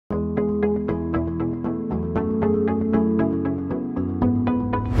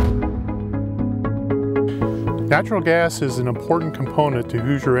Natural gas is an important component to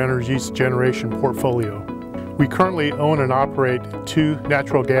Hoosier Energy's generation portfolio. We currently own and operate 2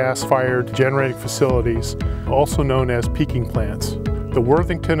 natural gas-fired generating facilities, also known as peaking plants, the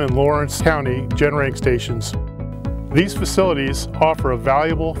Worthington and Lawrence County generating stations. These facilities offer a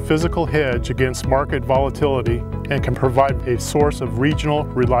valuable physical hedge against market volatility and can provide a source of regional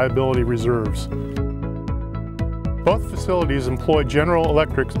reliability reserves. Both facilities employ General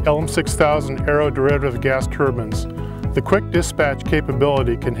Electric's LM6000 aeroderivative gas turbines. The quick dispatch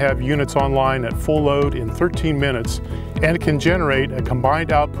capability can have units online at full load in 13 minutes and can generate a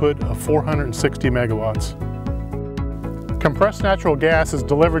combined output of 460 megawatts. Compressed natural gas is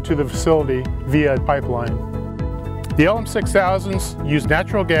delivered to the facility via a pipeline. The LM6000s use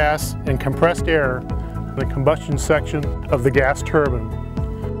natural gas and compressed air in the combustion section of the gas turbine.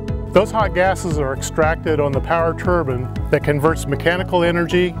 Those hot gases are extracted on the power turbine that converts mechanical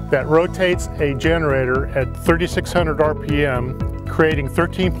energy that rotates a generator at 3,600 RPM, creating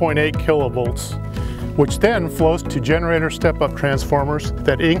 13.8 kilovolts, which then flows to generator step-up transformers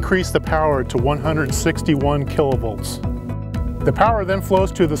that increase the power to 161 kilovolts. The power then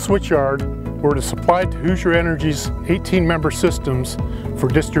flows to the switchyard where it is supplied to Hoosier Energy's 18-member systems for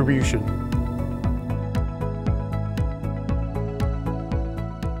distribution.